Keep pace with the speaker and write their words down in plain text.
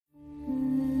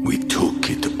We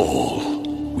took it all.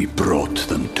 We brought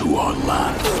them to our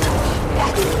land.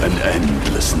 An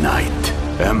endless night,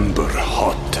 ember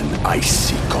hot and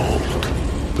icy cold.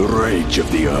 The rage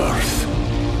of the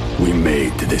earth. We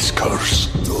made this curse.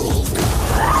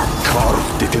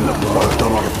 Carved it in the blood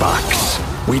on our backs.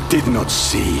 We did not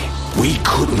see. We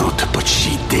could not, but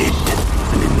she did.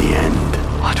 And in the end...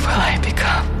 What will I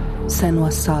become?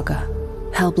 Senua's Saga.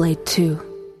 Hellblade 2.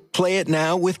 Play it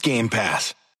now with Game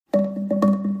Pass.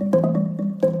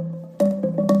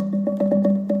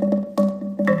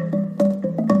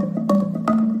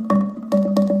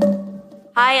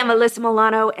 Hi, I'm Alyssa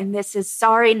Milano, and this is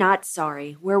Sorry Not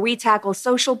Sorry, where we tackle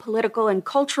social, political, and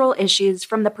cultural issues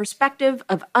from the perspective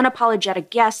of unapologetic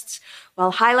guests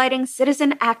while highlighting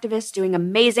citizen activists doing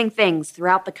amazing things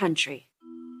throughout the country.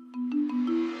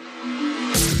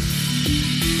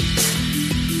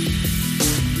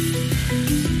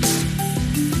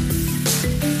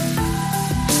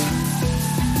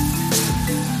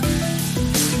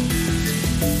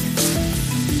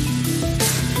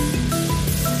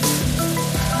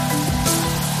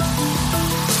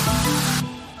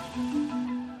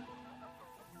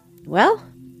 Well,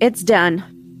 it's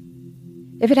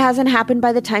done. If it hasn't happened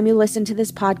by the time you listen to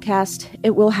this podcast,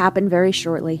 it will happen very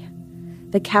shortly.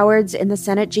 The cowards in the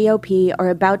Senate GOP are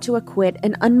about to acquit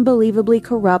an unbelievably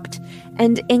corrupt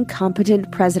and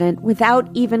incompetent president without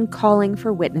even calling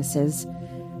for witnesses.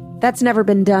 That's never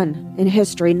been done in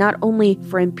history, not only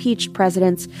for impeached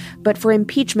presidents, but for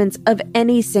impeachments of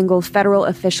any single federal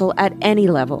official at any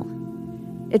level.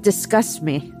 It disgusts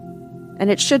me, and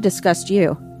it should disgust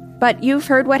you. But you've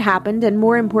heard what happened, and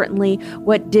more importantly,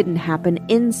 what didn't happen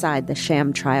inside the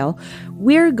sham trial.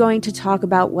 We're going to talk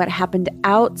about what happened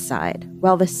outside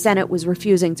while the Senate was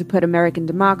refusing to put American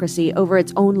democracy over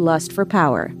its own lust for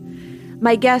power.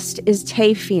 My guest is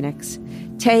Tay Phoenix.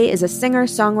 Tay is a singer,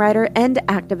 songwriter, and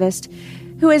activist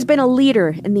who has been a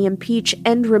leader in the impeach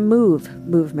and remove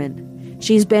movement.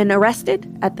 She's been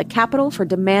arrested at the Capitol for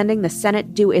demanding the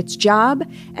Senate do its job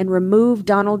and remove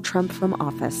Donald Trump from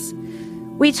office.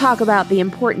 We talk about the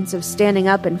importance of standing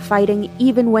up and fighting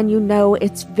even when you know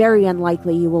it's very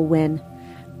unlikely you will win,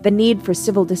 the need for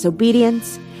civil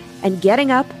disobedience, and getting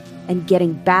up and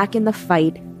getting back in the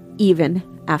fight even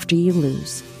after you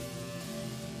lose.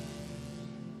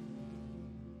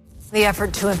 The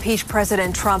effort to impeach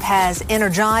President Trump has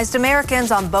energized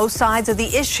Americans on both sides of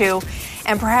the issue,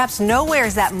 and perhaps nowhere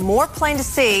is that more plain to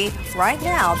see right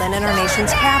now than in our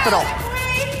nation's capital.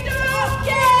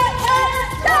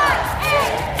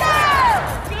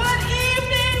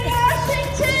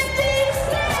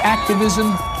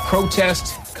 Activism,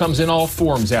 protest comes in all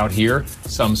forms out here.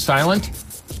 Some silent,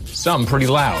 some pretty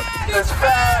loud. This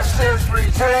fascist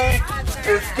regime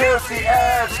is guilty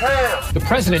as hell. The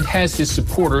president has his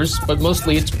supporters, but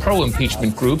mostly it's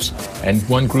pro-impeachment groups, and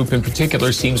one group in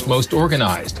particular seems most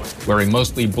organized. Wearing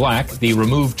mostly black, the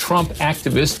Remove Trump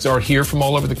activists are here from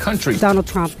all over the country. Donald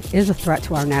Trump is a threat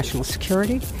to our national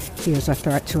security. He is a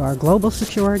threat to our global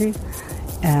security.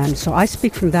 And so I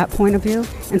speak from that point of view.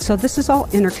 And so this is all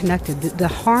interconnected. The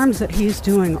harms that he's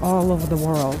doing all over the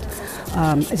world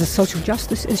is a social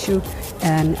justice issue,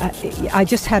 and I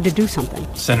just had to do something.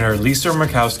 Senator Lisa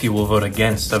Murkowski will vote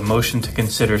against a motion to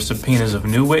consider subpoenas of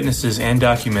new witnesses and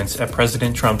documents at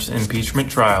President Trump's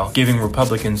impeachment trial, giving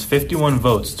Republicans 51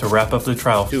 votes to wrap up the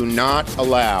trial. Do not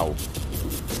allow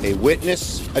a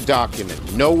witness, a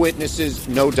document. No witnesses,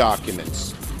 no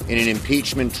documents in an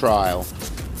impeachment trial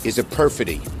is a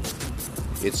perfidy.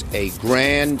 It's a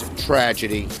grand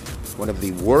tragedy, one of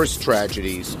the worst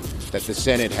tragedies that the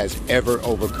Senate has ever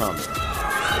overcome.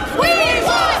 We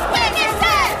want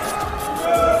witnesses!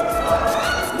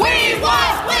 We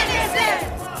want witnesses!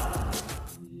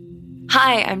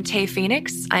 Hi, I'm Tay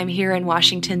Phoenix. I'm here in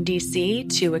Washington, D.C.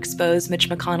 to expose Mitch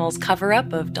McConnell's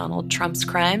cover-up of Donald Trump's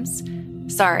crimes.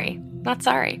 Sorry, not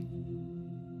sorry.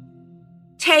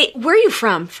 Tay, where are you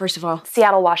from, first of all?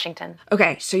 Seattle, Washington.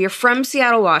 Okay, so you're from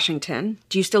Seattle, Washington.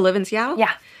 Do you still live in Seattle?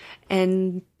 Yeah.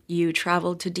 And you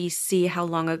traveled to D.C. how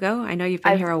long ago? I know you've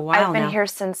been here a while now. I've been here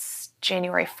since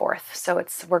January 4th, so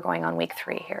we're going on week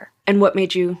 3 here. And what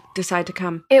made you decide to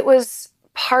come? It was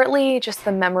partly just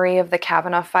the memory of the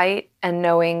Kavanaugh fight and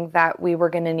knowing that we were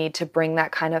going to need to bring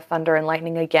that kind of thunder and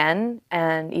lightning again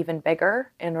and even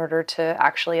bigger in order to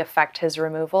actually affect his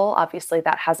removal. Obviously,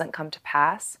 that hasn't come to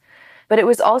pass. But it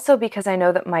was also because I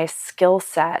know that my skill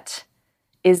set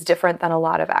is different than a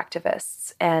lot of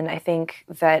activists. And I think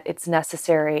that it's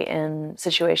necessary in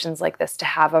situations like this to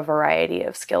have a variety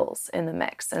of skills in the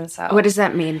mix. And so, what does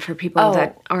that mean for people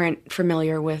that aren't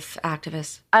familiar with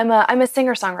activists? I'm a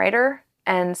singer-songwriter,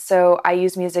 And so I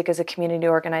use music as a community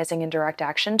organizing and direct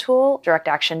action tool. Direct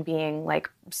action being like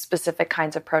specific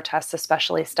kinds of protests,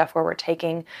 especially stuff where we're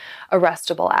taking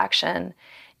arrestable action.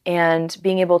 And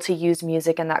being able to use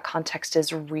music in that context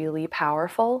is really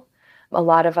powerful. A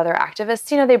lot of other activists,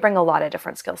 they bring a lot of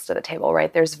different skills to the table,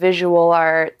 right? There's visual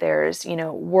art, there's,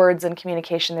 words and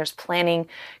communication, there's planning,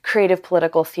 creative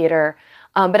political theater.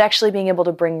 But actually being able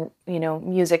to bring,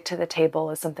 music to the table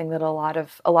is something that a lot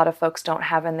of folks don't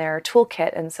have in their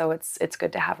toolkit, and so it's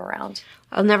good to have around.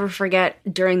 I'll never forget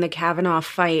during the Kavanaugh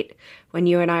fight when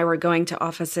you and I were going to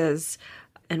offices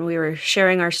and we were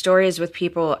sharing our stories with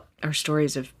people, our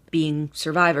stories of being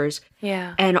survivors.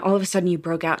 Yeah. And all of a sudden you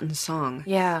broke out in song.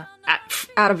 Yeah.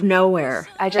 Out of nowhere.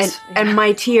 And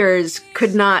my tears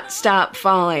could not stop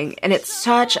falling. And it's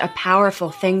such a powerful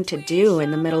thing to do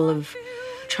in the middle of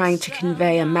trying to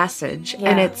convey a message. Yeah.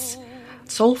 And it's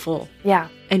soulful. Yeah.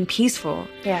 And peaceful.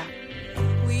 Yeah.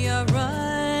 We are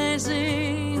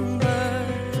rising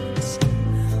birds.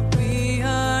 We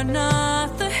are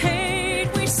not the hate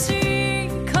we see,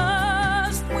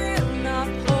 'cause we're not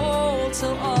whole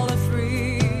till all are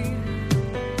free.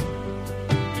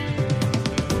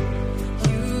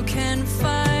 You can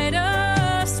fight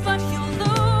us, but you'll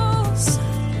lose,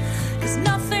 'cause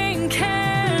nothing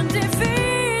can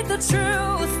defeat the truth.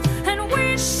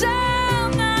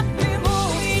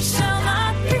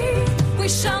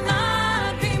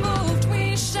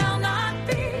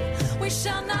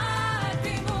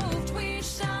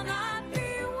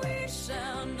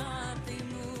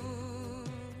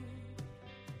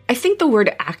 I think the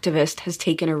word activist has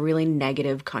taken a really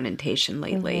negative connotation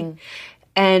lately. Mm-hmm.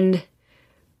 And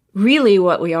really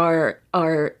what we are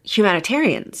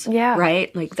humanitarians,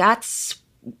 right? Like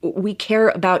we care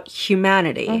about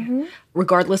humanity,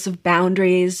 regardless of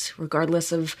boundaries,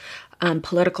 regardless of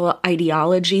political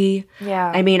ideology.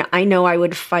 Yeah. I mean, I know I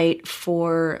would fight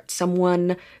for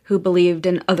someone who believed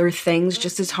in other things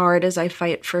just as hard as I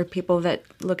fight for people that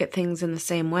look at things in the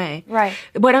same way. Right.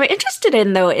 What I'm interested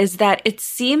in, though, is that it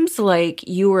seems like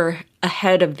you were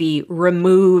ahead of the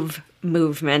remove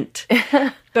movement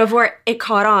before it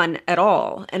caught on at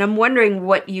all. And I'm wondering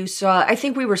what you saw. I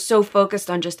think we were so focused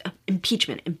on just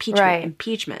impeachment.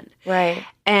 Right.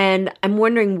 And I'm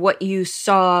wondering what you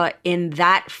saw in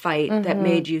that fight that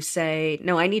made you say,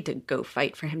 no, I need to go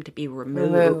fight for him to be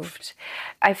removed.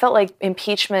 I felt like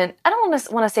impeachment, I don't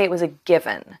want to say it was a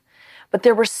given, but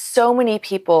there were so many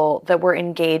people that were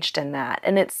engaged in that.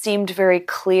 And it seemed very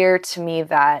clear to me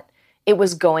that it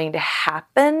was going to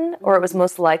happen, or it was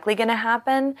most likely going to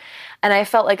happen. And I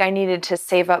felt like I needed to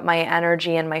save up my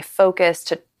energy and my focus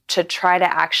to try to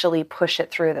actually push it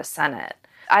through the Senate.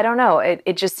 I don't know.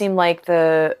 It just seemed like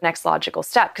the next logical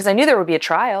step, because I knew there would be a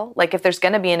trial. Like, if there's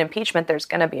going to be an impeachment, there's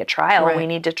going to be a trial. Right. We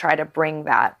need to try to bring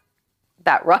that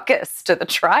ruckus to the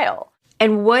trial.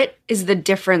 And what is the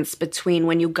difference between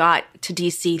when you got to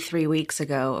D.C. 3 weeks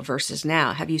ago versus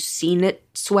now? Have you seen it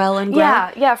swell and grow?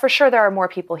 Yeah, for sure there are more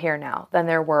people here now than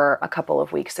there were a couple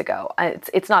of weeks ago.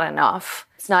 It's not enough.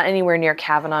 It's not anywhere near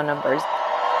Kavanaugh numbers.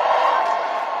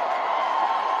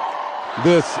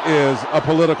 This is a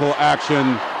political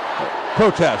action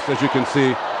protest, as you can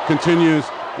see, continues.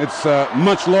 It's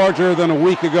much larger than a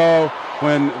week ago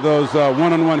when those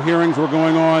one-on-one hearings were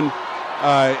going on,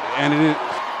 and it is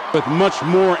with much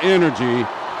more energy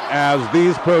as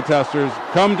these protesters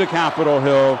come to Capitol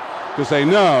Hill to say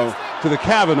no to the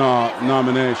Kavanaugh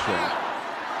nomination.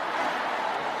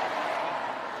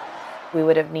 We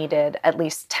would have needed at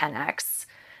least 10x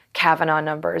Kavanaugh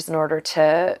numbers in order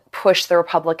to push the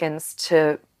Republicans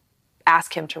to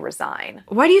ask him to resign.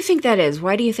 Why do you think that is?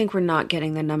 Why do you think we're not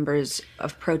getting the numbers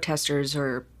of protesters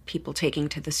or people taking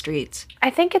to the streets? I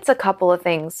think it's a couple of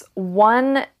things.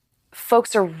 One,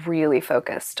 folks are really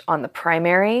focused on the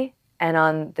primary and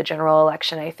on the general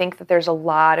election. I think that there's a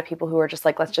lot of people who are just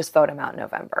like, let's just vote him out in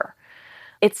November.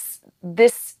 It's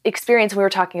this experience, we were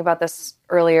talking about this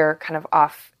earlier kind of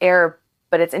off air,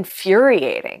 but it's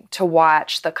infuriating to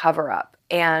watch the cover-up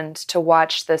and to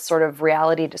watch this sort of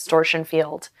reality distortion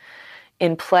field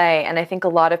in play. And I think a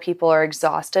lot of people are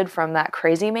exhausted from that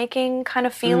crazy-making kind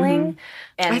of feeling.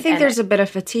 I think there's a bit of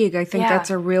fatigue. I think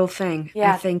that's a real thing.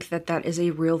 Yeah. I think that is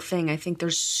a real thing. I think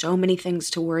there's so many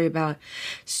things to worry about,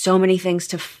 so many things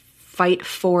to fight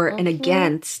for and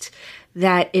against,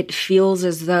 that it feels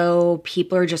as though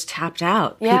people are just tapped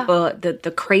out. Yeah. People,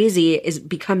 the crazy is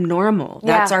become normal.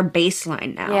 That's our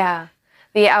baseline now. Yeah.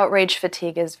 The outrage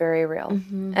fatigue is very real.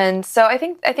 And so I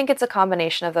think it's a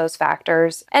combination of those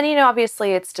factors. And,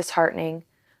 obviously it's disheartening,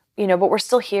 but we're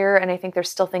still here, and I think there's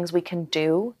still things we can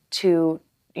do to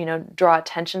draw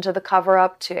attention to the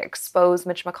cover-up, to expose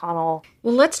Mitch McConnell.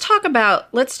 Well, let's talk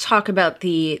about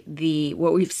the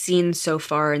what we've seen so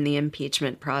far in the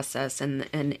impeachment process and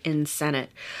in Senate.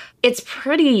 It's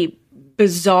pretty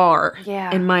bizarre,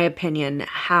 in my opinion,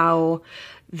 how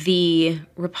the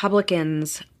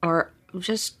Republicans are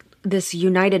just this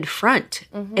united front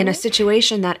in a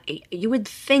situation that you would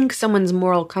think someone's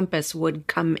moral compass would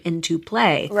come into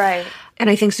play. Right.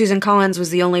 And I think Susan Collins was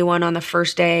the only one on the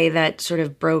first day that sort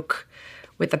of broke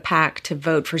with the pack to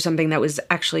vote for something that was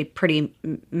actually pretty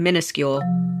minuscule.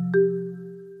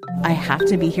 I have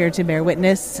to be here to bear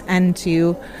witness and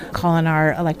to call on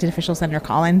our elected official, Senator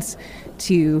Collins,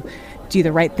 to do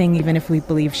the right thing even if we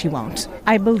believe she won't.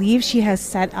 I believe she has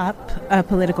set up a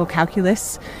political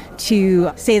calculus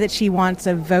to say that she wants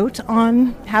a vote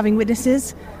on having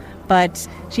witnesses, but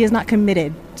she is not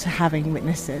committed to having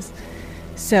witnesses.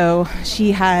 So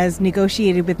she has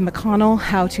negotiated with McConnell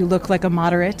how to look like a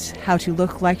moderate, how to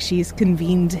look like she's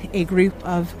convened a group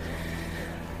of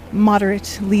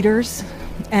moderate leaders,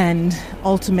 and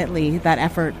ultimately that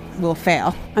effort will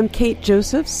fail. I'm Kate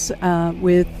Josephs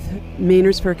with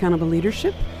Mainers for Accountable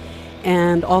Leadership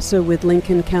and also with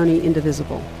Lincoln County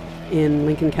Indivisible in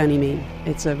Lincoln County, Maine.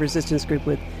 It's a resistance group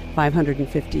with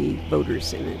 550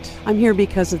 voters in it. I'm here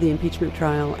because of the impeachment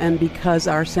trial and because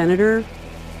our Senator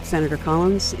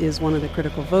Collins, is one of the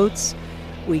critical votes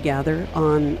we gather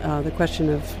on the question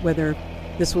of whether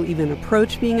this will even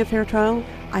approach being a fair trial.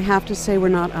 I have to say we're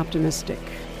not optimistic.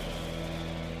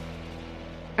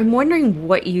 I'm wondering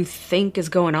what you think is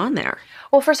going on there.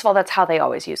 Well, first of all, that's how they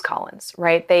always use Collins,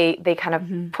 right? They kind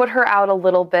of put her out a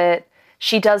little bit.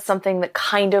 She does something that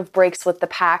kind of breaks with the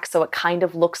pack, so it kind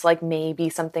of looks like maybe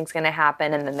something's going to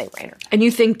happen, and then they rein her. And you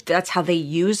think that's how they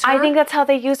use her? I think that's how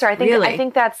they use her. I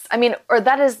think that's, or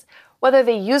that is, whether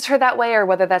they use her that way or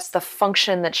whether that's the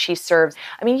function that she serves.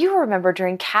 I mean, you remember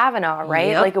during Kavanaugh, right?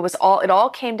 Yep. Like it all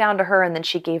came down to her, and then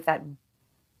she gave that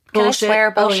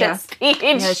bullshit speech.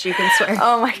 Yes, you can swear.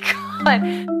 Oh my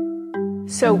God.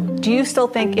 So do you still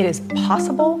think it is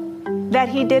possible that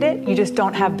he did it? You just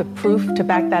don't have the proof to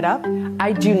back that up?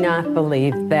 I do not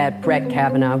believe that Brett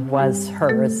Kavanaugh was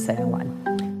her assailant.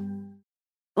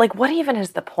 Like, what even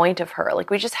is the point of her? Like,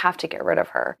 we just have to get rid of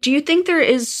her. Do you think there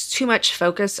is too much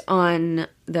focus on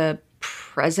the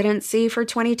presidency for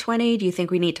 2020? Do you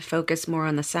think we need to focus more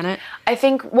on the Senate? I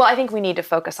think we need to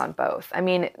focus on both. I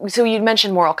mean, so you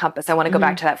mentioned moral compass. I want to go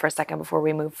back to that for a second before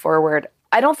we move forward.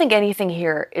 I don't think anything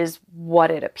here is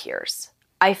what it appears.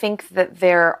 I think that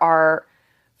there are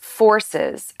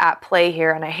forces at play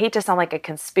here, and I hate to sound like a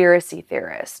conspiracy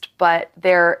theorist, but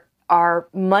there are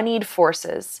moneyed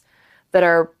forces that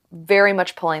are very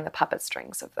much pulling the puppet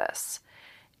strings of this.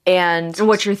 And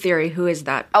what's your theory? Who is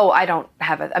that? Oh, I don't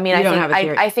have it. I mean,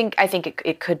 I think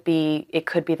it could be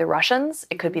the Russians.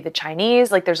 It could be the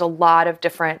Chinese. Like, there's a lot of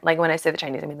different. Like, when I say the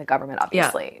Chinese, I mean the government,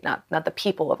 obviously, not the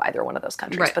people of either one of those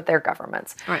countries, but their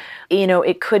governments. Right.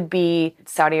 It could be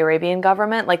Saudi Arabian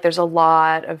government. Like, there's a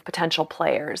lot of potential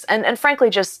players, and frankly,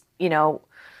 just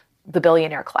the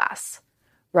billionaire class,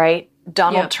 right?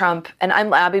 Donald Trump, and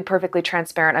I'll be perfectly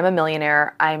transparent. I'm a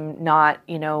millionaire. I'm not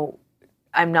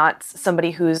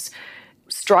somebody who's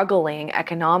struggling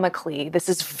economically. This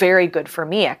is very good for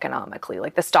me economically.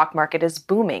 Like, the stock market is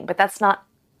booming, but that's not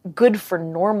good for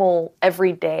normal,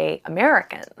 everyday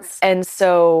Americans. And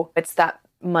so it's that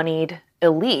moneyed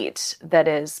elite that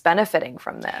is benefiting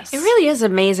from this. It really is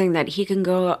amazing that he can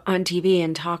go on TV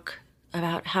and talk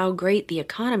about how great the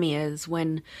economy is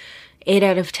when 8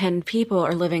 out of 10 people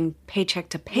are living paycheck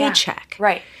to paycheck. Yeah,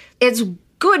 right. It's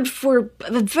good for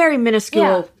a very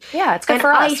minuscule. Yeah, it's good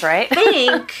for us, right? I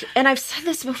think, and I've said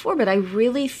this before, but I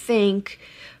really think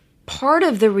part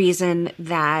of the reason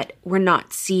that we're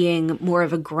not seeing more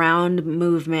of a ground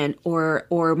movement or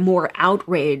more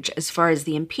outrage as far as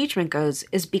the impeachment goes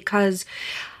is because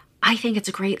I think it's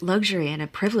a great luxury and a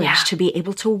privilege to be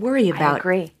able to worry about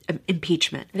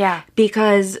impeachment. Yeah.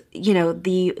 Because,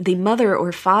 the mother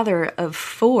or father of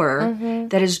 4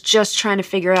 that is just trying to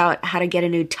figure out how to get a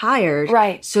new tire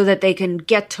so that they can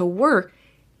get to work,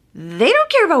 they don't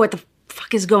care about what the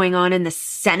fuck is going on in the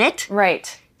Senate.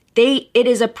 Right. It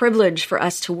is a privilege for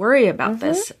us to worry about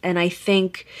this. And I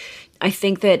think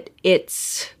that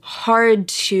it's hard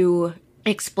to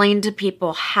explain to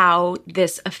people how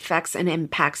this affects and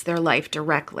impacts their life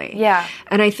directly. Yeah.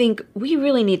 And I think we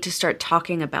really need to start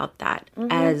talking about that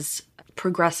as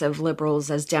progressive liberals,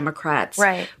 as Democrats.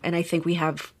 Right. And I think we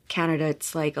have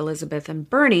candidates like Elizabeth and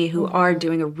Bernie who are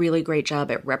doing a really great job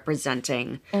at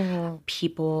representing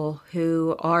people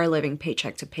who are living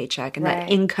paycheck to paycheck and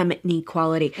that income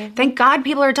inequality. Thank God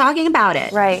people are talking about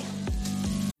it. Right.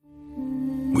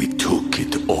 We took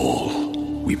it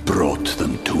we brought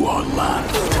them to our land.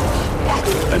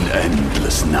 An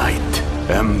endless night,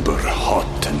 ember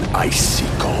hot and icy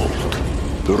cold.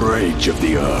 The rage of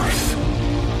the earth.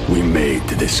 We made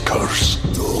this curse.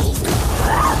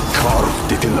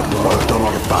 Carved it in the blood on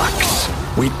our backs.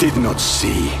 We did not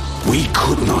see. We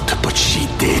could not, but she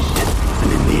did.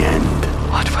 And in the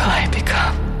end, What will I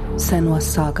become? Senua's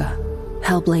Saga.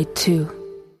 Hellblade 2.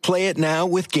 Play it now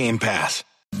with Game Pass.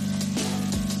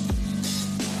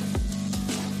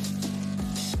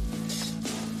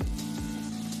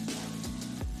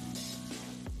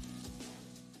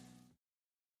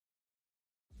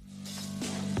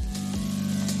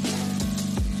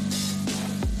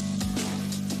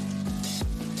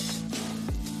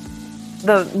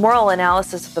 The moral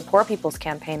analysis of the Poor People's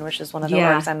Campaign, which is one of the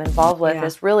Yeah. orgs I'm involved with, Yeah.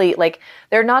 is really like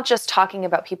they're not just talking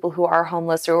about people who are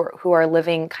homeless or who are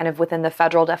living kind of within the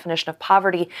federal definition of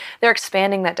poverty. They're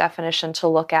expanding that definition to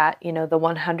look at, the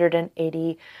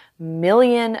 180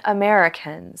 million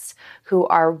Americans who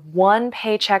are one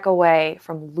paycheck away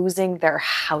from losing their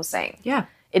housing. Yeah.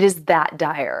 It is that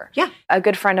dire. Yeah. A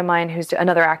good friend of mine who's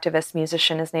another activist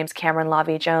musician, his name's Cameron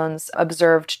Lavie Jones,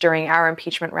 observed during our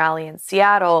impeachment rally in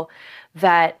Seattle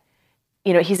that,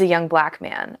 he's a young black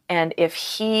man. And if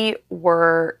he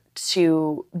were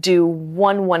to do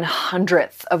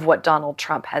 1/100th of what Donald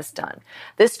Trump has done,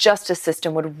 this justice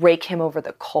system would rake him over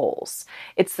the coals.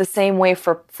 It's the same way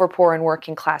for poor and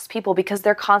working class people because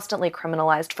they're constantly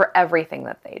criminalized for everything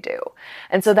that they do.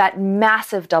 And so that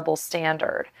massive double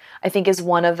standard, I think, is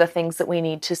one of the things that we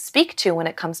need to speak to when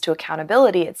it comes to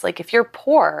accountability. It's like, if you're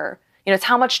poor, it's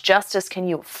how much justice can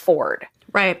you afford?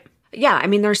 Right. Yeah, I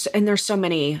mean, there's so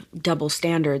many double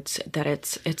standards that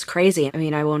it's crazy. I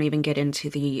mean, I won't even get into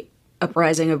the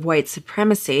uprising of white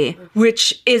supremacy,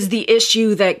 which is the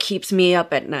issue that keeps me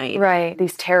up at night. Right,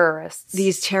 these terrorists,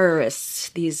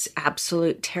 these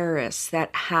absolute terrorists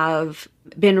that have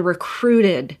been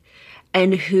recruited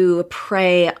and who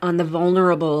prey on the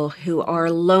vulnerable, who are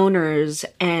loners,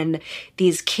 and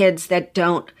these kids that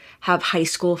don't have high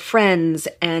school friends.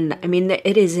 And I mean,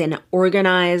 it is an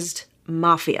organized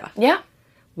mafia. Yeah.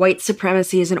 White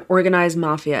supremacy is an organized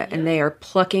mafia, and they are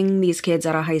plucking these kids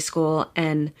out of high school,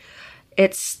 and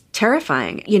it's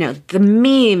terrifying. The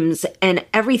memes and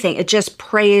everything, it just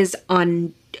preys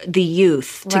on the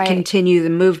youth to continue the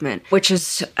movement, which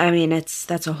is,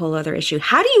 that's a whole other issue.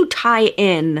 How do you tie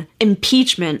in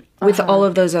impeachment with all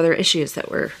of those other issues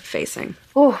that we're facing?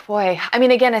 Oh, boy.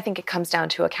 Again, I think it comes down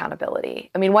to accountability.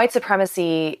 White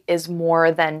supremacy is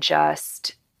more than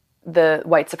just the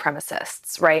white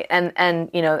supremacists, right? And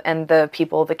the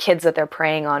people, the kids that they're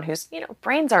preying on whose,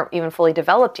 brains aren't even fully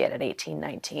developed yet at 18,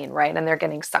 19, right? And they're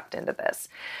getting sucked into this.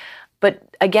 But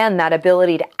again, that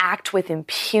ability to act with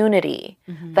impunity,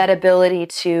 that ability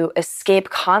to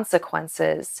escape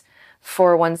consequences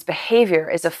for one's behavior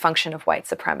is a function of white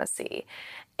supremacy.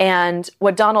 And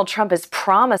what Donald Trump is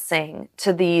promising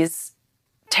to these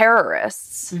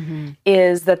terrorists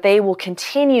is that they will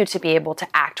continue to be able to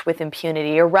act with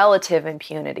impunity or relative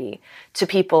impunity to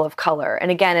people of color. And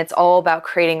again, it's all about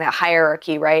creating that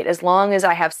hierarchy, right? As long as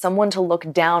I have someone to look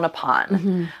down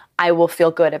upon, I will feel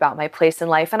good about my place in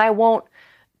life, and I won't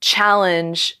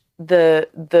challenge the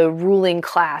ruling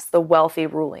class, the wealthy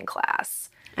ruling class.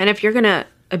 And if you're going to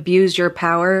abuse your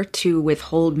power to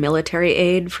withhold military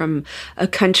aid from a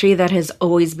country that has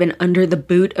always been under the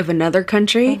boot of another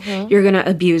country, you're going to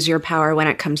abuse your power when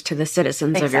it comes to the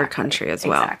citizens of your country as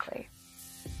well. Exactly.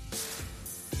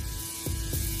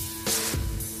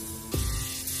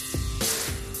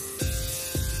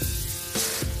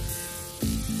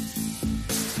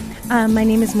 My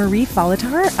name is Marie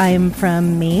Folitar. I'm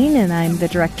from Maine, and I'm the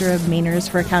director of Mainers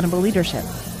for Accountable Leadership.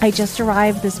 I just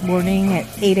arrived this morning at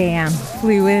 8 a.m.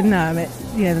 Flew in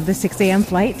at the 6 a.m.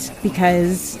 flight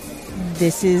because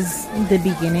this is the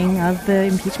beginning of the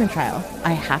impeachment trial.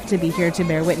 I have to be here to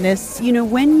bear witness.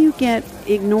 When you get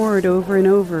ignored over and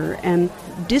over and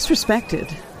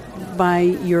disrespected by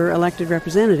your elected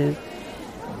representative,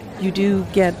 you do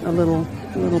get a little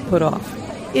put off.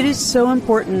 It is so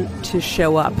important to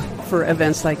show up for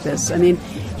events like this.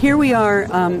 Here we are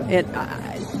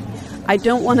I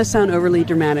don't want to sound overly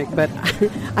dramatic, but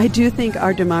I do think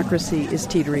our democracy is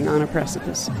teetering on a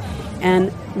precipice.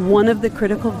 And one of the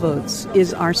critical votes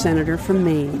is our senator from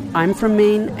Maine. I'm from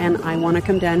Maine, and I want to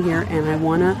come down here, and I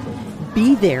want to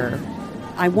be there.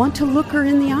 I want to look her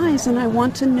in the eyes, and I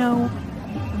want to know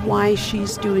why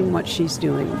she's doing what she's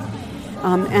doing.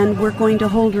 And we're going to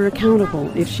hold her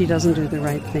accountable if she doesn't do the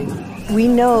right thing. We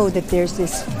know that there's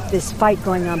this fight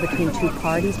going on between two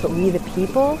parties, but we, the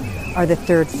people, are the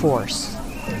third force.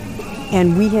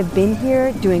 And we have been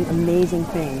here doing amazing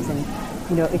things. And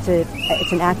it's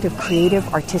an act of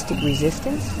creative, artistic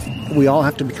resistance. We all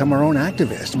have to become our own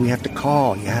activists. We have to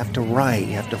call, you have to write,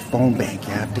 you have to phone bank,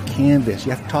 you have to canvass,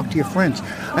 you have to talk to your friends.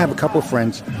 I have a couple of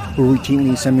friends who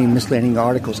routinely send me misleading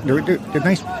articles. They're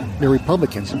nice, they're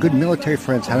Republicans, good military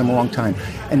friends, had them a long time.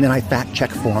 And then I fact check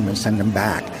for them and send them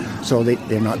back so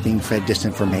they're not being fed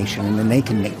disinformation, and then they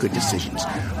can make good decisions.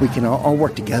 We can all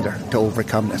work together to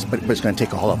overcome this, but it's going to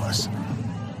take all of us.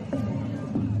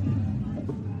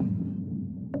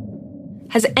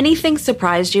 Has anything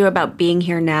surprised you about being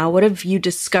here now? What have you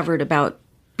discovered about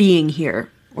being here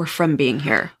or from being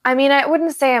here? I mean, I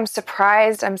wouldn't say I'm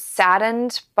surprised. I'm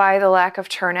saddened by the lack of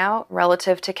turnout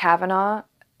relative to Kavanaugh,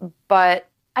 but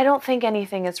I don't think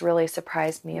anything has really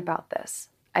surprised me about this.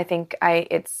 I think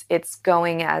it's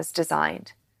going as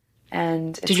designed.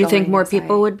 And did you think more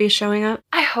people would be showing up?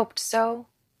 I hoped so.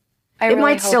 It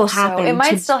might still happen. It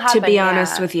might still happen. To be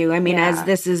honest with you, I mean, as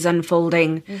this is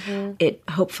unfolding, it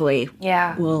hopefully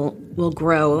will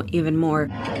grow even more.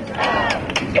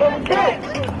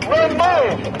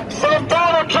 Remove from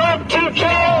Donald Trump to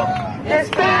jail. This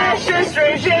fascist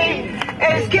regime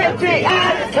is getting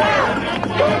out of town.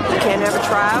 You can't have a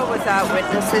trial without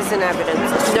witnesses and evidence.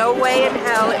 There's no way in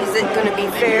hell is it going to be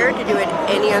fair to do it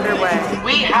any other way.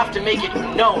 We have to make it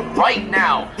known right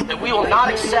now that we will not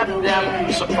accept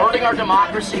them subverting our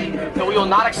democracy, that we will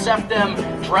not accept them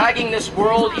dragging this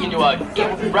world into an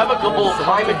irrevocable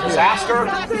climate disaster,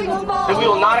 that we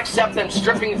will not accept them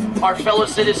stripping our fellow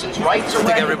citizens' rights away. I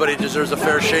think everybody deserves a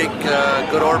fair shake,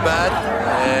 good or bad,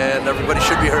 and everybody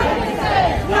should be heard.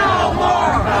 No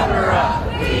more cover-up.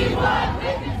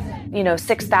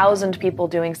 6,000 people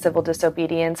doing civil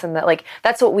disobedience, and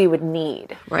that's what we would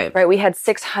need. Right. We had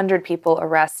 600 people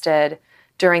arrested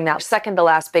during that second to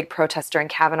last big protest during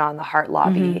Kavanaugh in the Hart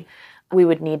lobby. Mm-hmm. We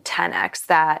would need 10x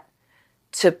that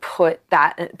to put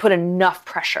enough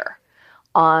pressure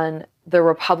on the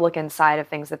Republican side of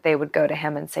things that they would go to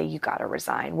him and say, you got to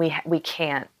resign. We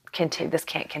can't continue. This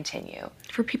can't continue.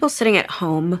 For people sitting at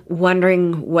home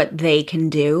wondering what they can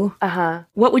do,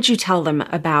 what would you tell them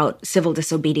about civil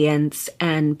disobedience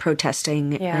and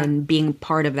protesting and being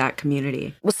part of that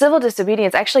community? Well, civil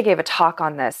disobedience, I actually gave a talk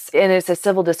on this, and it's a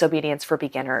civil disobedience for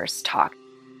beginners talk.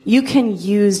 You can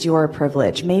use your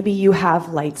privilege. Maybe you have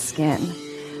light skin.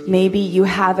 Maybe you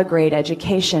have a great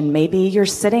education. Maybe you're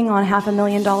sitting on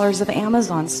 $500,000 of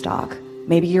Amazon stock.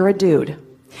 Maybe you're a dude.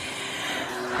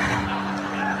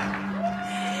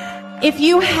 If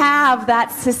you have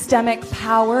that systemic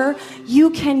power, you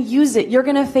can use it. You're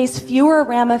going to face fewer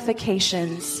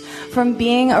ramifications from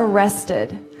being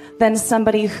arrested than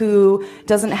somebody who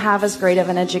doesn't have as great of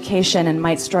an education and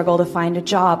might struggle to find a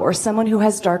job, or someone who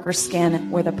has darker skin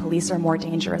where the police are more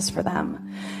dangerous for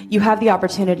them. You have the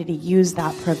opportunity to use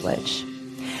that privilege.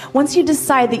 Once you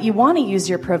decide that you want to use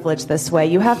your privilege this way,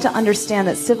 you have to understand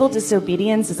that civil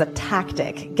disobedience is a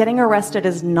tactic. Getting arrested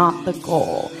is not the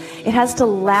goal. It has to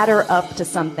ladder up to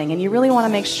something, and you really want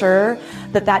to make sure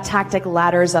that that tactic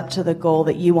ladders up to the goal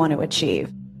that you want to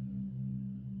achieve.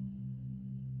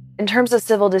 In terms of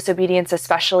civil disobedience,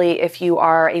 especially if you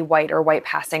are a white or white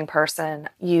passing person,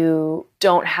 you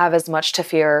don't have as much to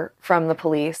fear from the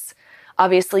police.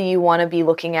 Obviously, you want to be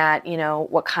looking at,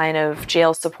 what kind of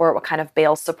jail support, what kind of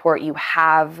bail support you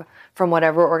have from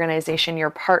whatever organization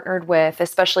you're partnered with,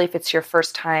 especially if it's your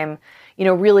first time.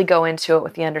 Really go into it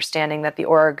with the understanding that the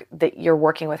org that you're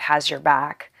working with has your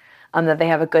back, that they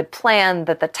have a good plan,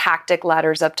 that the tactic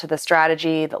ladders up to the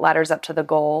strategy, that ladders up to the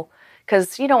goal,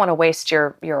 because you don't want to waste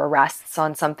your arrests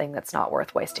on something that's not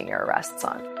worth wasting your arrests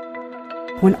on.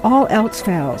 When all else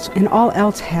fails, and all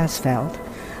else has failed,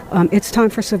 it's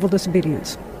time for civil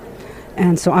disobedience.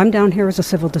 And so I'm down here as a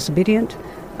civil disobedient.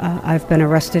 I've been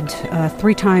arrested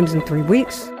 3 times in 3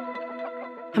 weeks.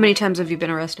 How many times have you been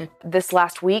arrested? This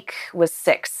last week was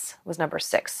number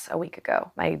 6 a week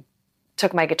ago. I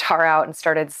took my guitar out and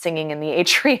started singing in the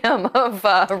atrium of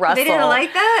Russell. They didn't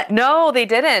like that? No, they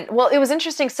didn't. Well, it was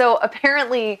interesting. So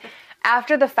apparently,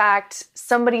 after the fact,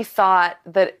 somebody thought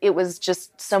that it was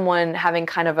just someone having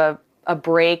kind of a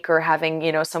break or having,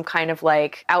 some kind of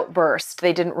outburst.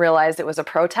 They didn't realize it was a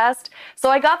protest. So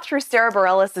I got through Sarah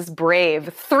Bareilles'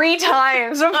 Brave 3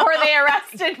 times before they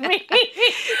arrested me.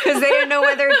 Because they didn't know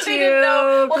whether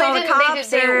to call the cops.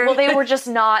 They were just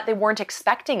not, they weren't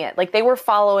expecting it. They were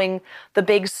following the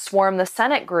big Swarm the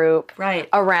Senate group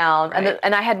around. Right.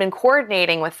 And I had been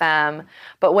coordinating with them.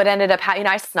 But what ended up happening,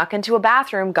 I snuck into a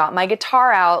bathroom, got my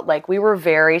guitar out. We were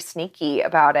very sneaky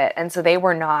about it. And so they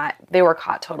were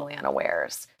caught totally unaware.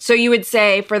 unawares. So you would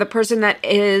say for the person that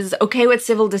is okay with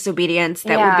civil disobedience,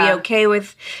 that would be okay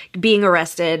with being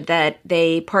arrested, that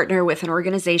they partner with an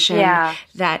organization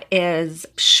that is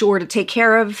sure to take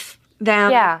care of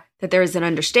them, that there's an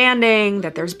understanding,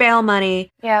 that there's bail money.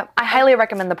 Yeah, I highly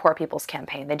recommend the Poor People's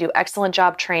Campaign. They do excellent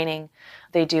job training.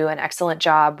 They do an excellent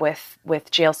job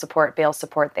with jail support, bail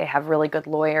support. They have really good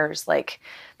lawyers. Like,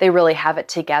 they really have it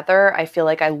together. I feel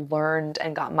like I learned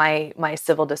and got my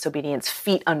civil disobedience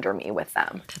feet under me with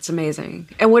them. That's amazing.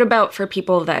 And what about for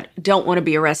people that don't want to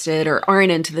be arrested or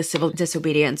aren't into the civil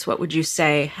disobedience? What would you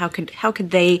say? How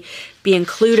could they be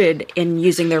included in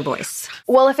using their voice?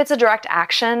 Well, if it's a direct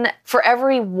action, for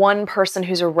every one person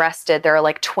who's arrested, there are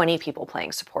like 20 people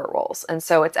playing support roles. And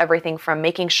so it's everything from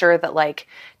making sure that, like,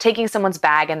 taking someone's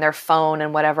bag and their phone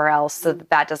and whatever else so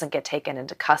that doesn't get taken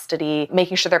into custody,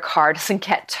 making sure their car doesn't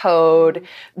get towed,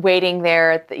 waiting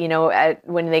there,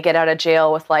 when they get out of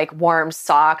jail with like warm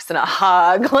socks and a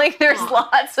hug. Like, there's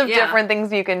lots of different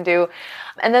things you can do.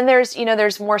 And then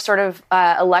there's more sort of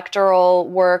electoral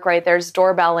work, right? There's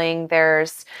doorbelling,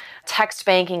 there's text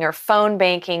banking or phone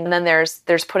banking. And then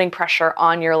there's putting pressure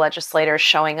on your legislators,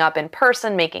 showing up in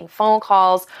person, making phone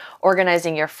calls,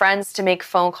 organizing your friends to make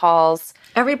phone calls.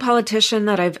 Every politician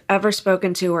that I've ever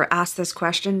spoken to or asked this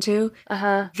question to,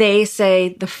 they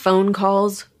say the phone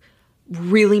calls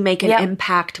really make an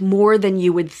impact more than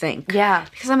you would think. Yeah.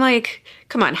 Because I'm like,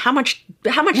 come on, how much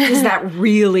does that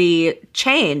really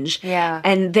change? Yeah.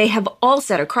 And they have all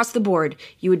said across the board,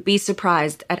 you would be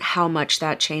surprised at how much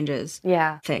that changes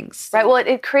things. Right. Well,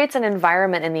 it creates an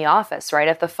environment in the office, right?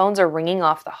 If the phones are ringing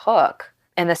off the hook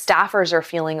and the staffers are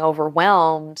feeling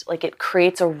overwhelmed, like, it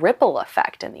creates a ripple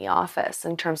effect in the office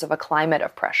in terms of a climate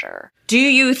of pressure. Do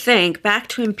you think, back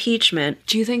to impeachment,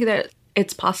 do you think that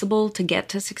it's possible to get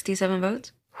to 67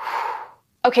 votes?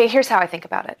 Okay, here's how I think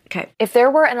about it. Okay. If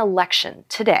there were an election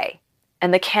today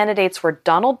and the candidates were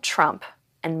Donald Trump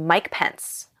and Mike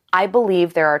Pence, I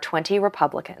believe there are 20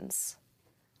 Republicans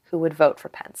who would vote for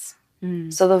Pence.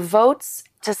 So the votes,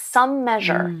 to some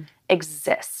measure,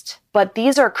 exist. But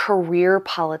these are career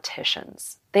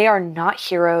politicians. They are not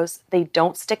heroes. They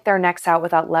don't stick their necks out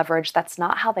without leverage. That's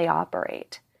not how they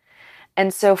operate.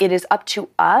 And so it is up to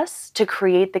us to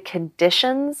create the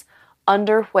conditions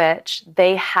under which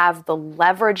they have the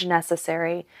leverage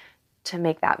necessary to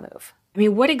make that move. I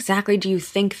mean, what exactly do you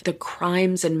think the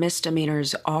crimes and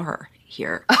misdemeanors are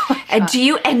here? And do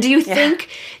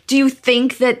you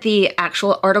think that the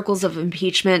actual articles of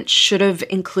impeachment should have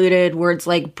included words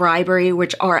like bribery,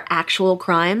 which are actual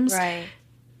crimes? Right.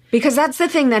 Because that's the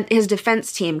thing that his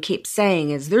defense team keeps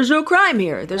saying is there's no crime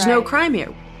here. There's no crime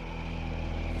here.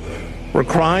 Were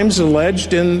crimes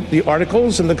alleged in the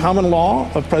articles in the common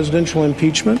law of presidential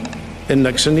impeachment? In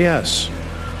Nixon, yes.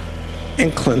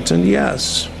 In Clinton,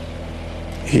 yes.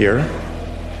 Here,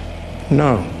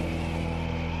 no.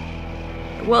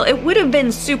 Well, it would have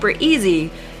been super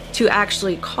easy to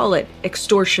actually call it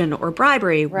extortion or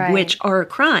bribery, which are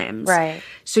crimes. Right.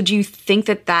 So do you think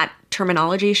that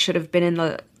terminology should have been in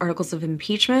the articles of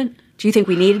impeachment? Do you think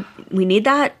we need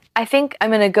that? I think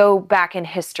I'm going to go back in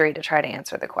history to try to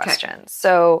answer the question. Okay.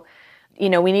 So,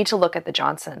 we need to look at the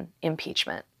Johnson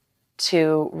impeachment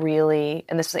to really,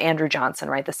 and this was Andrew Johnson,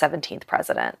 right, the 17th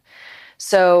president.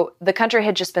 So the country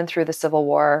had just been through the Civil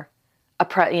War.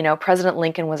 President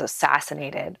Lincoln was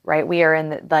assassinated, right? We are in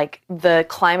the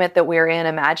climate that we're in.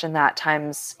 Imagine that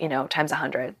times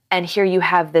 100. And here you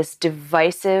have this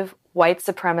divisive white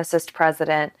supremacist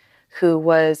president who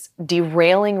was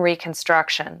derailing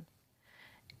Reconstruction.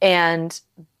 And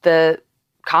the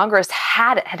Congress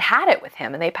had it with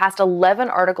him, and they passed 11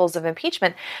 articles of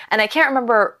impeachment. And I can't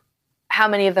remember how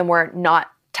many of them were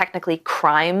not technically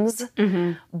crimes,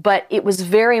 but it was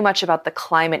very much about the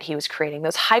climate he was creating.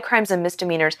 Those high crimes and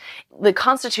misdemeanors, the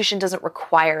Constitution doesn't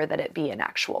require that it be an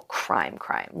actual crime,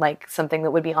 like something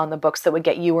that would be on the books that would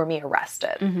get you or me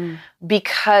arrested.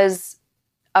 Because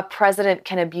a president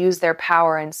can abuse their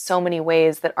power in so many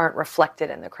ways that aren't reflected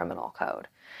in the criminal code.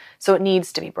 So it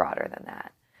needs to be broader than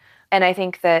that. And I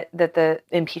think that the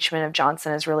impeachment of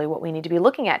Johnson is really what we need to be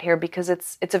looking at here, because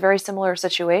it's a very similar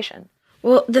situation.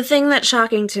 Well, the thing that's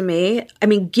shocking to me, I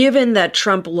mean, given that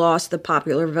Trump lost the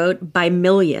popular vote by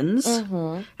millions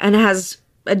and has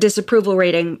a disapproval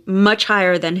rating much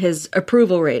higher than his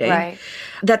approval rating,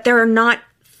 that there are not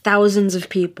thousands of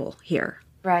people here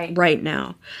right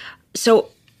now. So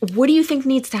what do you think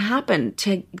needs to happen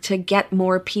to get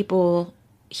more people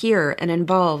here and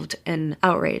involved in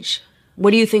outrage?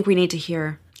 What do you think we need to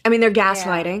hear? I mean, they're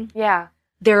gaslighting. Yeah.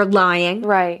 They're lying.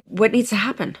 Right. What needs to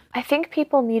happen? I think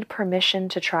people need permission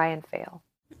to try and fail.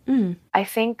 I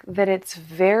think that it's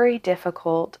very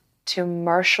difficult to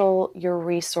marshal your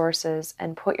resources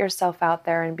and put yourself out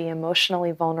there and be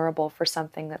emotionally vulnerable for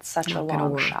something that's such a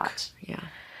long shot. Yeah.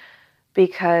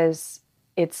 Because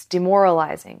it's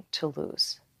demoralizing to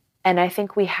lose. And I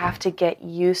think we have to get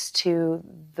used to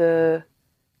the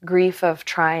grief of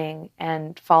trying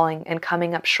and falling and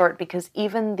coming up short, because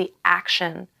even the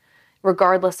action,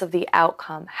 regardless of the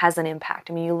outcome, has an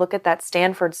impact. I mean, you look at that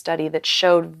Stanford study that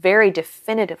showed very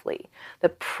definitively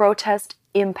that protest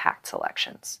impacts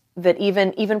elections, that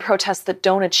even protests that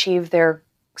don't achieve their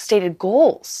stated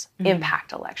goals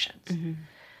impact elections.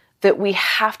 That we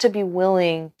have to be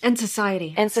willing. And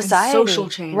society. And society. And social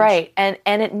change. Right. And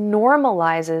it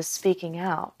normalizes speaking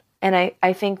out. And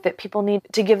I think that people need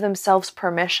to give themselves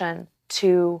permission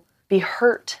to be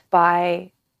hurt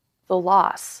by the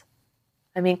loss.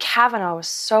 I mean, Kavanaugh was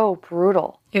so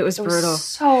brutal. It was brutal.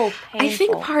 So painful. I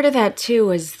think part of that,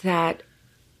 too, is that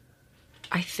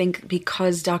I think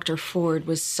because Dr. Ford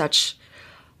was such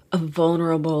a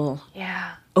vulnerable,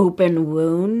 open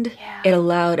wound, it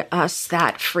allowed us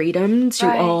that freedom to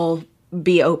all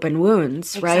be open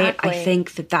wounds, right? Exactly. I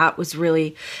think that was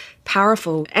really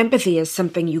powerful. Empathy is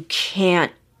something you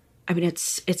can't, I mean,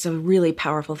 it's a really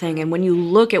powerful thing. And when you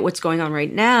look at what's going on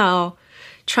right now,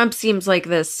 Trump seems like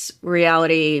this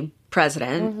reality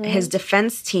president. His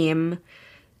defense team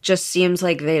just seems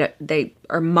like they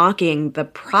are mocking the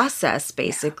process,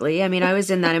 basically. I mean, I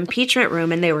was in that impeachment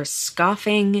room and they were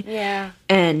scoffing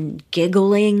and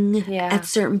giggling at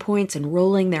certain points and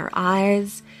rolling their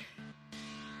eyes.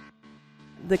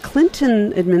 The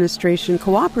Clinton administration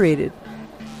cooperated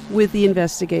with the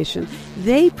investigation.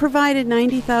 They provided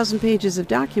 90,000 pages of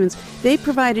documents. They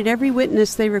provided every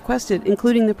witness they requested,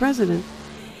 including the president.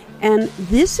 And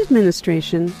this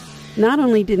administration not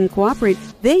only didn't cooperate,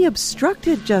 they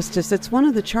obstructed justice. That's one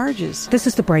of the charges. This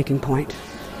is the breaking point.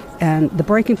 And the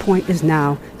breaking point is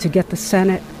now to get the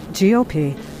Senate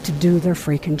GOP to do their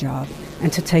freaking job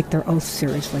and to take their oath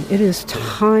seriously. It is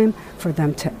time for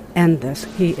them to end this.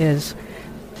 He is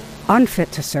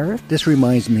unfit to serve. This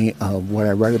reminds me of what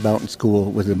I read about in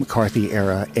school with the McCarthy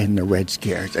era and the Red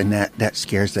Scares, and that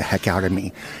scares the heck out of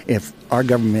me. If our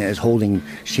government is holding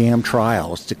sham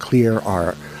trials to clear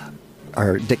our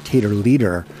dictator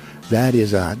leader,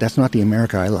 that's not the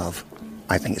America I love.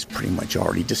 I think it's pretty much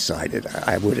already decided.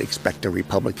 I would expect the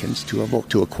Republicans to vote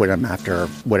to acquit him after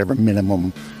whatever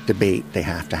minimum debate they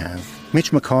have to have.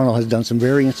 Mitch McConnell has done some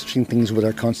very interesting things with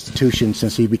our Constitution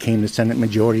since he became the Senate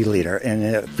Majority Leader, and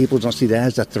if people don't see that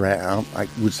as a threat, I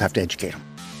would just have to educate them.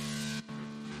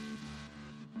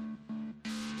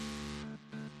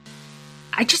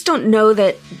 I just don't know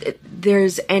that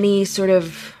there's any sort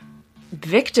of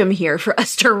victim here for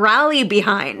us to rally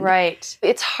behind. Right.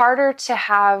 It's harder to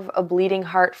have a bleeding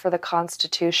heart for the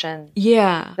Constitution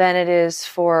than it is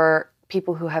for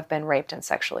people who have been raped and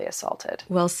sexually assaulted.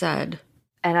 Well said.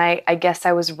 And I guess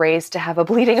I was raised to have a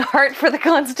bleeding heart for the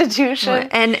Constitution.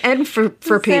 And for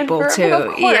people too.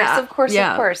 Of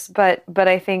course. But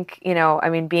I think, I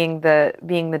mean, being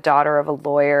the daughter of a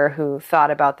lawyer who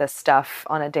thought about this stuff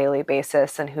on a daily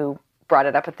basis and who brought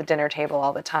it up at the dinner table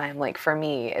all the time, like for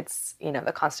me, it's,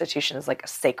 the Constitution is like a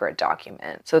sacred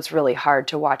document. So it's really hard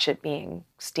to watch it being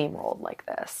steamrolled like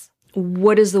this.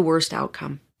 What is the worst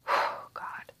outcome? Oh,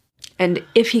 God. And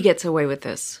if he gets away with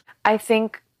this? I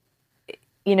think,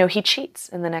 he cheats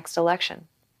in the next election,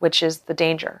 which is the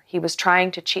danger. He was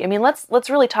trying to cheat. I mean, let's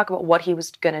really talk about what he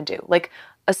was going to do. Like,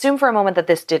 assume for a moment that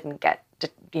this didn't get,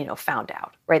 found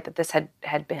out, right? That this had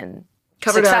been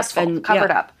covered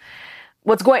up.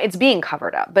 It's being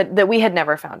covered up, but that we had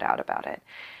never found out about it.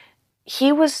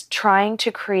 He was trying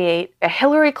to create a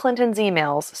Hillary Clinton's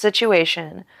emails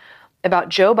situation about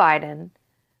Joe Biden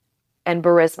and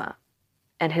Burisma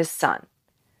and his son.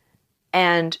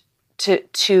 And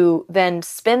to then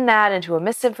spin that into a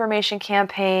misinformation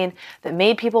campaign that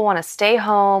made people want to stay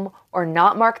home or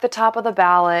not mark the top of the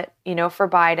ballot, for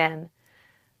Biden,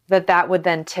 that would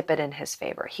then tip it in his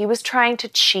favor. He was trying to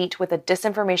cheat with a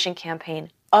disinformation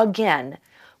campaign again,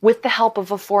 with the help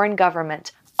of a foreign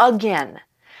government again.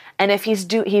 And if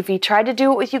he tried to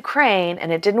do it with Ukraine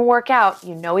and it didn't work out,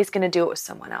 he's going to do it with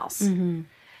someone else. Mm-hmm.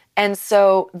 And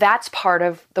so that's part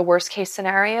of the worst case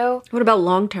scenario. What about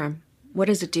long term? What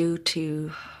does it do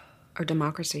to our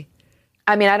democracy?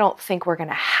 I mean, I don't think we're going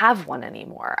to have one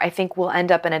anymore. I think we'll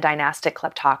end up in a dynastic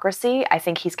kleptocracy. I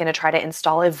think he's going to try to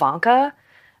install Ivanka.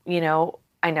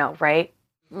 I know, right?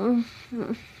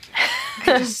 Mm-hmm.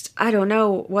 I don't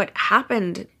know what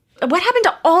happened. What happened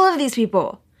to all of these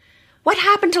people? What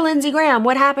happened to Lindsey Graham?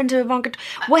 What happened to Ivanka?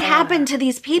 What happened to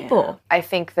these people? Yeah. I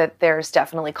think that there's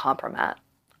definitely compromise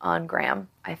on Graham.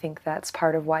 I think that's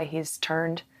part of why he's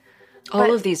turned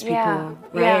All of these people,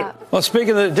 right? Well,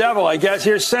 speaking of the devil, I guess,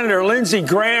 here's Senator Lindsey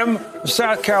Graham of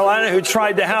South Carolina, who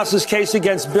tried the House's case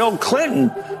against Bill Clinton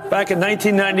back in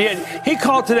 1998. He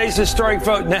called today's historic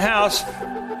vote in the House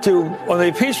on the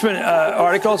impeachment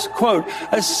articles, quote,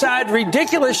 a sad,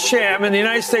 ridiculous sham in the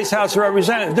United States House of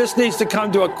Representatives. This needs to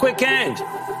come to a quick end.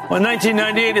 Well, in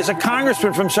 1998, as a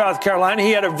congressman from South Carolina,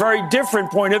 he had a very different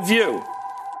point of view.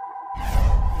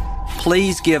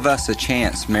 Please give us a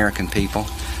chance, American people,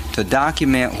 to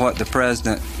document what the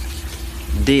president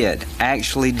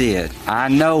actually did. I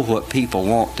know what people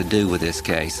want to do with this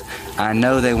case. I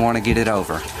know they want to get it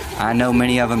over. I know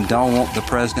many of them don't want the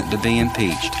president to be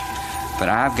impeached. But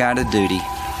I've got a duty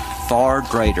far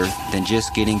greater than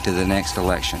just getting to the next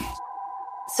election.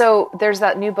 So there's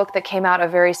that new book that came out, A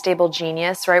Very Stable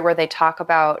Genius, right, where they talk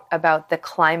about the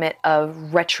climate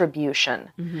of retribution,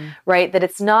 right? That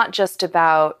it's not just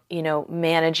about,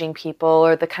 managing people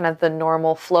or the kind of the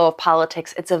normal flow of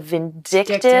politics. It's a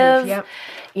vindictive,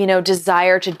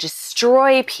 desire to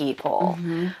destroy people.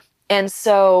 And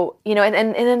so,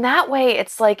 and in that way,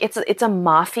 it's like it's a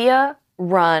mafia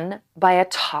run by a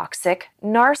toxic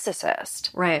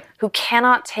narcissist, right? Who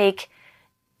cannot take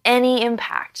any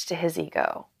impact to his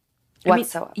ego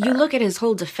whatsoever. You look at his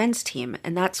whole defense team,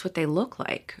 and that's what they look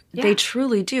like. Yeah. They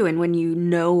truly do. And when you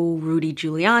know Rudy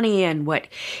Giuliani and what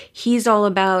he's all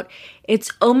about,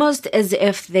 it's almost as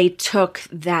if they took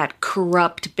that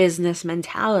corrupt business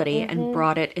mentality and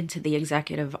brought it into the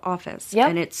executive office. Yep.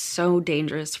 And it's so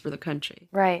dangerous for the country.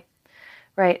 Right.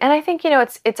 Right. And I think,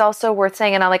 it's also worth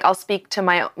saying, and I'll speak to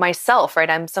myself, right?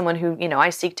 I'm someone who, I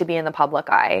seek to be in the public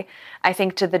eye. I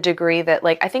think to the degree that,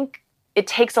 I think it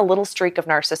takes a little streak of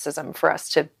narcissism for us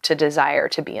to desire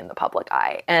to be in the public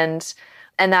eye. And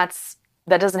that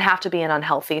doesn't have to be an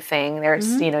unhealthy thing. There's,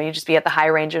 you just be at the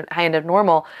high end of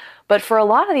normal. But for a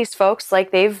lot of these folks,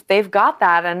 they've got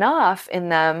that enough in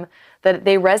them that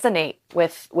they resonate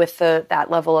with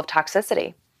that level of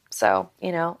toxicity. So,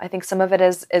 I think some of it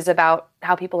is about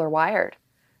how people are wired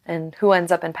and who ends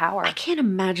up in power. I can't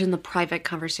imagine the private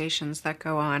conversations that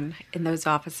go on in those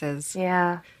offices.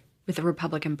 Yeah. With the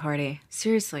Republican Party.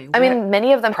 Seriously. I mean,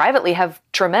 many of them privately have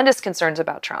tremendous concerns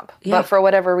about Trump. Yeah. But for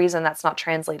whatever reason, that's not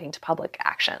translating to public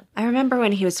action. I remember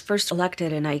when he was first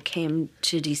elected and I came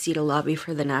to D.C. to lobby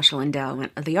for the National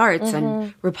Endowment of the Arts,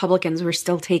 and Republicans were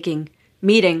still taking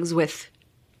meetings with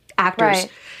actors.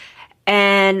 Right.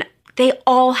 And they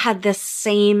all had this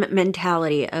same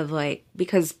mentality of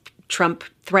because Trump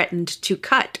threatened to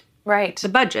cut the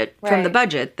budget from the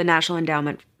budget, the National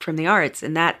Endowment from the Arts.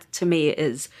 And that to me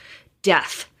is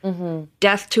death.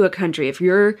 Death to a country. If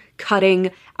you're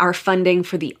cutting our funding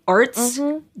for the arts,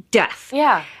 death.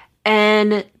 Yeah.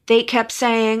 And they kept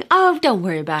saying, oh, don't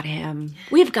worry about him.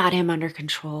 We've got him under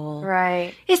control.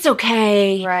 Right. It's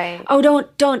okay. Right. Oh,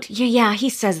 don't. Yeah, he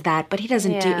says that, but he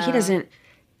doesn't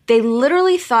They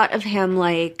literally thought of him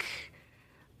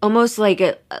almost like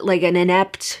an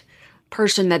inept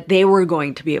person that they were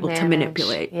going to be able to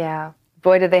manipulate. Yeah.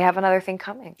 Boy, did they have another thing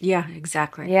coming. Yeah,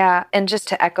 exactly. Yeah. And just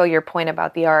to echo your point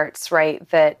about the arts, right,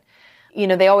 that,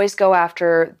 they always go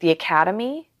after the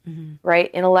academy,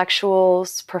 right?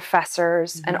 Intellectuals,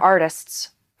 professors, and artists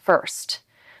first.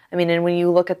 I mean, and when you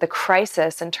look at the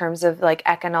crisis in terms of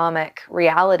economic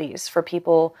realities for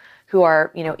people who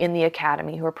are, in the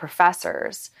academy, who are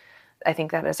professors, I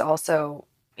think that is also,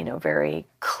 very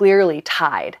clearly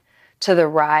tied to the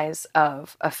rise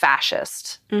of a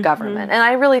fascist government. And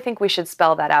I really think we should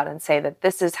spell that out and say that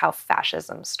this is how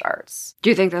fascism starts. Do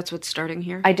you think that's what's starting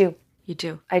here? I do. You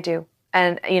do? I do.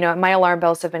 And, my alarm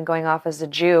bells have been going off as a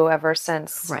Jew ever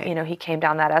since, he came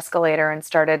down that escalator and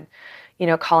started,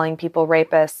 calling people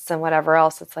rapists and whatever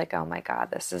else. It's oh my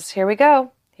God, here we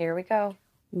go. Here we go.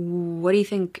 What do you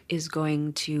think is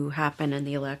going to happen in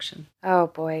the election? Oh,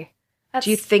 boy.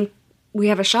 Do you think we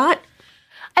have a shot?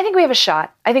 I think we have a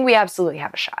shot. I think we absolutely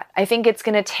have a shot. I think it's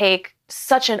going to take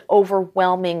such an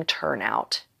overwhelming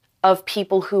turnout of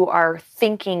people who are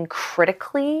thinking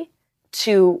critically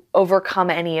to overcome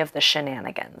any of the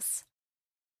shenanigans.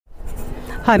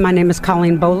 Hi, my name is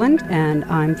Colleen Boland, and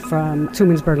I'm from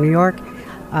Tumansburg, New York,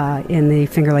 in the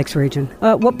Finger Lakes region.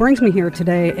 What brings me here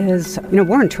today is,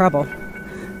 we're in trouble.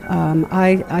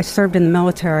 I served in the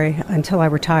military until I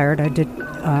retired. I did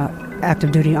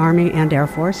active duty Army and Air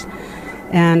Force.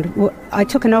 And I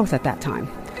took an oath at that time,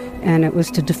 and it was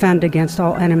to defend against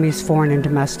all enemies, foreign and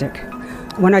domestic.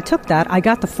 When I took that, I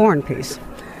got the foreign piece.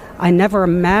 I never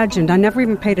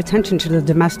even paid attention to the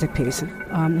domestic piece.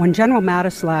 When General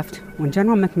Mattis left, when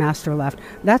General McMaster left,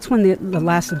 that's when the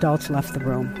last adults left the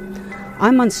room.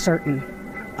 I'm uncertain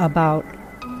about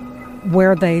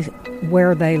where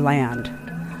they land.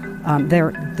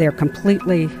 They're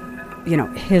completely,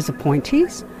 his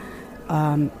appointees.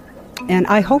 And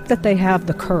I hope that they have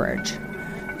the courage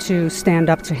to stand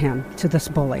up to him, to this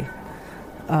bully.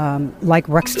 Like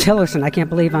Rex Tillerson. I can't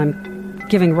believe I'm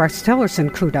giving Rex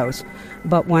Tillerson kudos.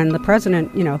 But when the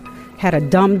president, had a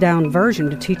dumbed-down version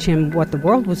to teach him what the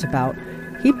world was about,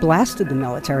 he blasted the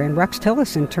military, and Rex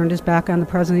Tillerson turned his back on the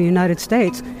President of the United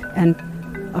States and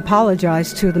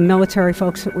apologized to the military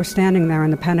folks that were standing there in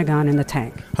the Pentagon in the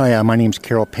tank. Hi, my name's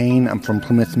Carol Payne. I'm from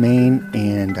Plymouth, Maine,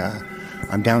 and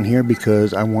I'm down here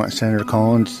because I want Senator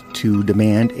Collins to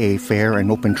demand a fair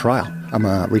and open trial. I'm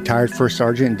a retired first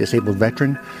sergeant and disabled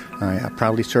veteran. I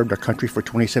proudly served our country for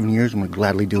 27 years and would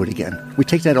gladly do it again. We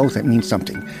take that oath, that means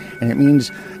something. And it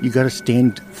means you got to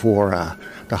stand for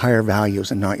the higher values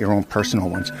and not your own personal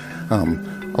ones.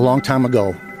 A long time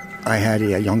ago, I had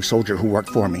a young soldier who worked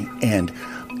for me, and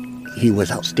he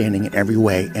was outstanding in every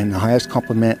way. And the highest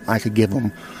compliment I could give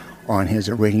him on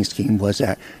his rating scheme was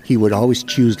that he would always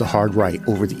choose the hard right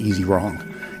over the easy wrong.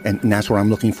 And that's what I'm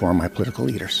looking for in my political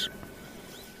leaders.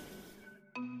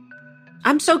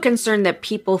 I'm so concerned that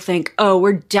people think, oh,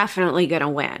 we're definitely going to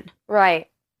win. Right.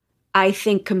 I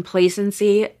think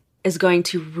complacency is going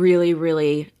to really,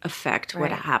 really affect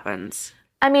what happens.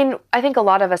 I mean, I think a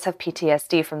lot of us have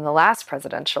PTSD from the last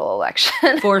presidential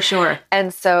election. For sure.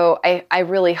 And so I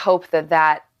really hope that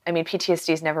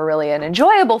PTSD is never really an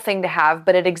enjoyable thing to have,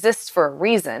 but it exists for a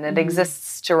reason. It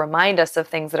exists to remind us of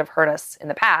things that have hurt us in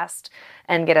the past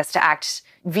and get us to act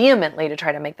vehemently to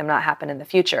try to make them not happen in the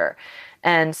future.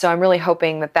 And so I'm really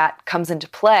hoping that comes into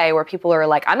play where people are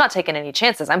like, I'm not taking any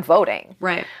chances, I'm voting.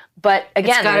 Right. But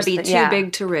again, it's got to be too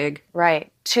big to rig.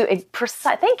 Right.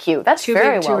 Thank you. That's too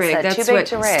very big to well rig. said. That's too big what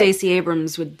to rig. Stacey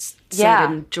Abrams would say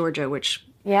in Georgia, which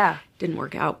didn't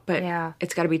work out. But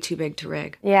it's got to be too big to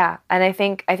rig. Yeah. And I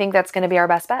think that's going to be our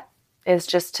best bet, is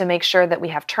just to make sure that we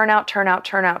have turnout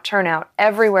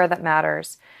everywhere that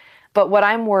matters. But what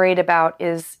I'm worried about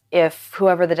is if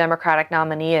whoever the Democratic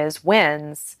nominee is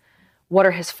wins, what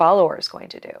are his followers going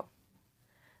to do?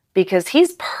 Because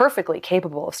he's perfectly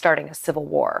capable of starting a civil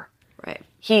war. Right.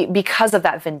 Because of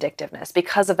that vindictiveness,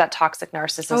 because of that toxic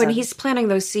narcissism. Oh, and he's planting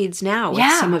those seeds now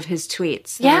with some of his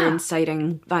tweets that are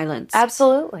inciting violence.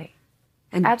 Absolutely.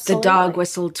 And the dog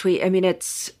whistle tweet. I mean,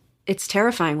 it's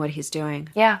terrifying what he's doing.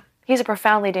 Yeah. He's a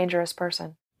profoundly dangerous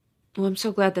person. Well, I'm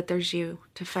so glad that there's you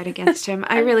to fight against him.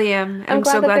 I really am. I'm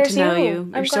so glad to know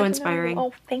you. You're so inspiring.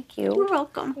 Oh, thank you. You're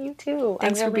welcome. You too.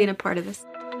 Thanks for being a part of this.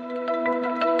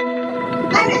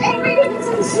 I'm angry because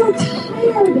I'm so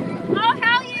tired. Oh,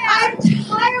 hell yeah! I'm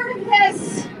tired of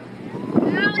this.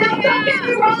 Now, don't get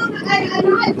me wrong. I'm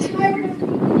not tired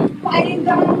of fighting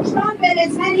Donald Trump and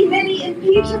his many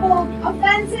impeachable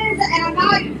offenses, and I'm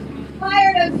not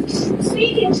tired of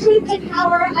speaking truth to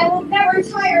power. I will never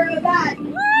tire of that.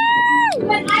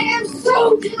 But I am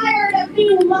so tired of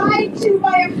being lied to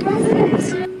by a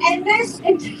president. And this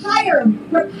entire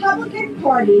Republican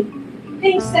Party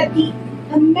thinks that the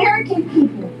American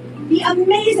people, the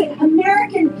amazing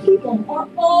American people, are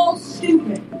all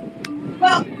stupid.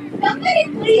 Well, somebody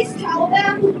please tell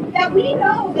them that we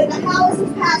know that the House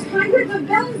has passed hundreds of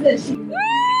bills this year.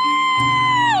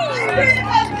 Hundreds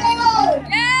of bills!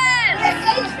 Yes!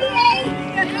 HBA,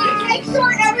 we make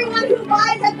sure everyone who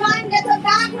buys a gun gets a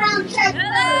background check first.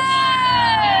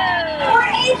 Or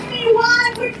HB1,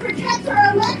 which protects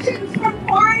our elections from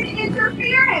foreign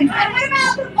interference. And what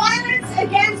about the Violence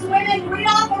Against Women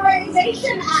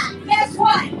Reauthorization Act? Guess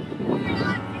what?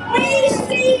 We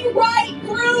see right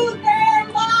through their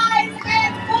lies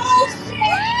and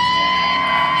bullshit.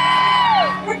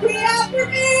 Repeat after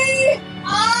me.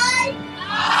 I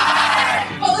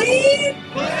believe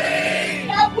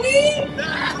that we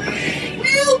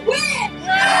will win.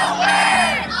 I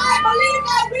believe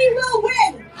that we will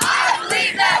win. I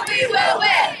believe that we will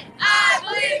win. I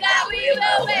believe that we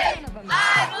will win. I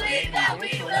believe that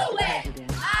we will win.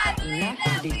 I believe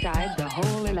that we will decide the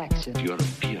whole election.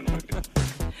 European.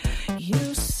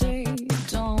 You say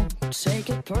don't take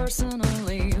it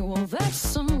personally. Well, that's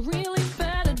some really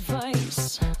bad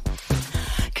advice.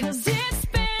 'Cause it's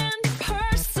been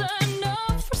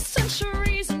personal for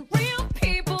centuries, and real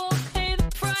people pay the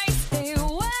price. Hey,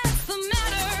 what's the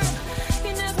matter?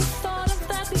 You never thought of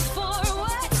that before.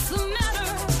 What's the matter?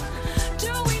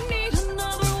 Do we need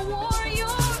another war?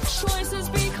 Your choices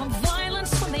become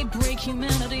violence when they break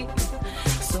humanity.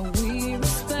 So we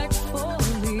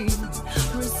respectfully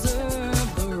reserve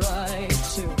the right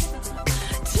to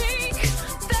take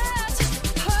that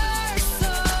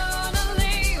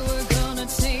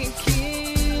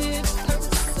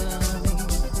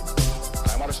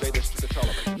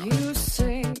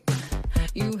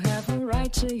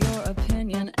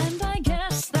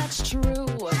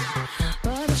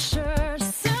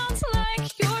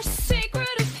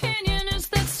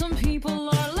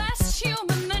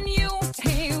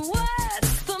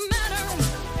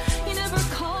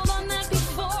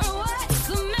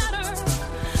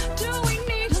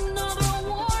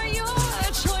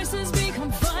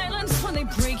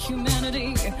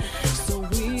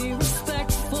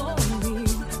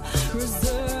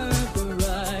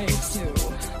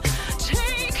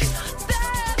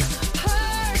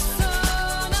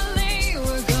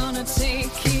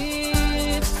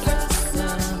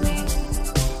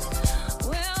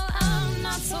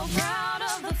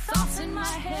thoughts in my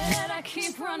head. I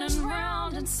keep running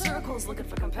round in circles looking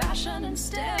for compassion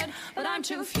instead. But I'm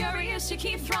too furious, you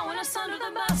keep throwing us under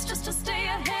the bus just to stay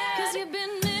ahead. 'Cause you've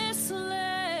been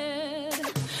misled.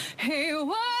 Hey,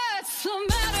 what's the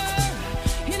matter?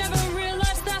 You never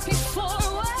realized that before.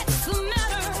 What's the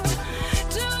matter?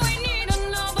 Do we need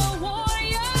another war?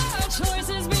 Your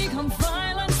choices become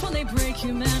violence when they break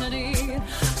humanity.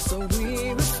 So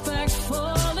we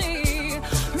respectfully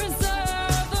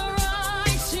reserve the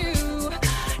right to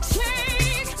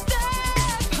take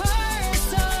that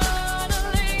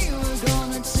personally. We're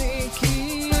gonna take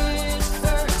it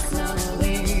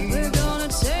personally. We're gonna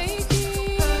take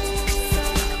it personally.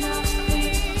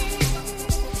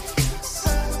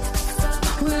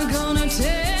 We're gonna take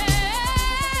it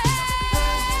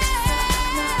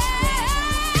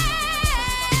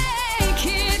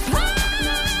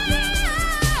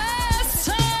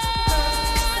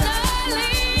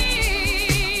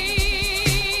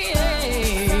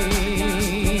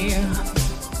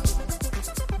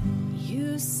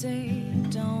You say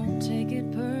don't take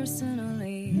it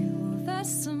personally. Well, that's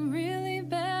some really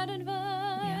bad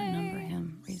advice. We outnumber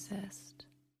him. Resist.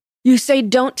 You say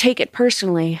don't take it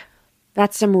personally.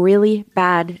 That's some really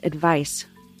bad advice.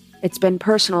 It's been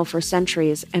personal for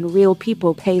centuries, and real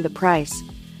people pay the price.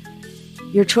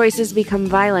 Your choices become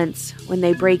violence when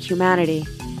they break humanity,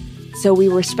 so we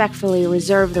respectfully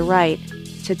reserve the right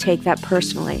to take that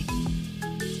personally.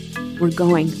 We're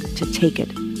going to take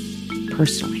it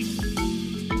personally.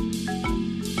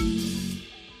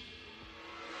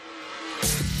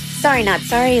 Sorry Not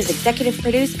Sorry is executive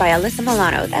produced by Alyssa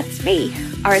Milano. That's me.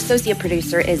 Our associate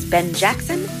producer is Ben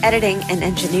Jackson, editing and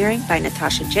engineering by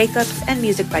Natasha Jacobs, and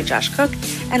music by Josh Cook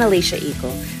and Alicia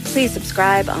Eagle. Please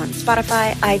subscribe on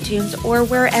Spotify, iTunes, or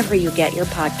wherever you get your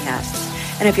podcasts.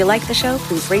 And if you like the show,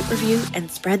 please rate, review,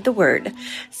 and spread the word.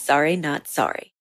 Sorry Not Sorry.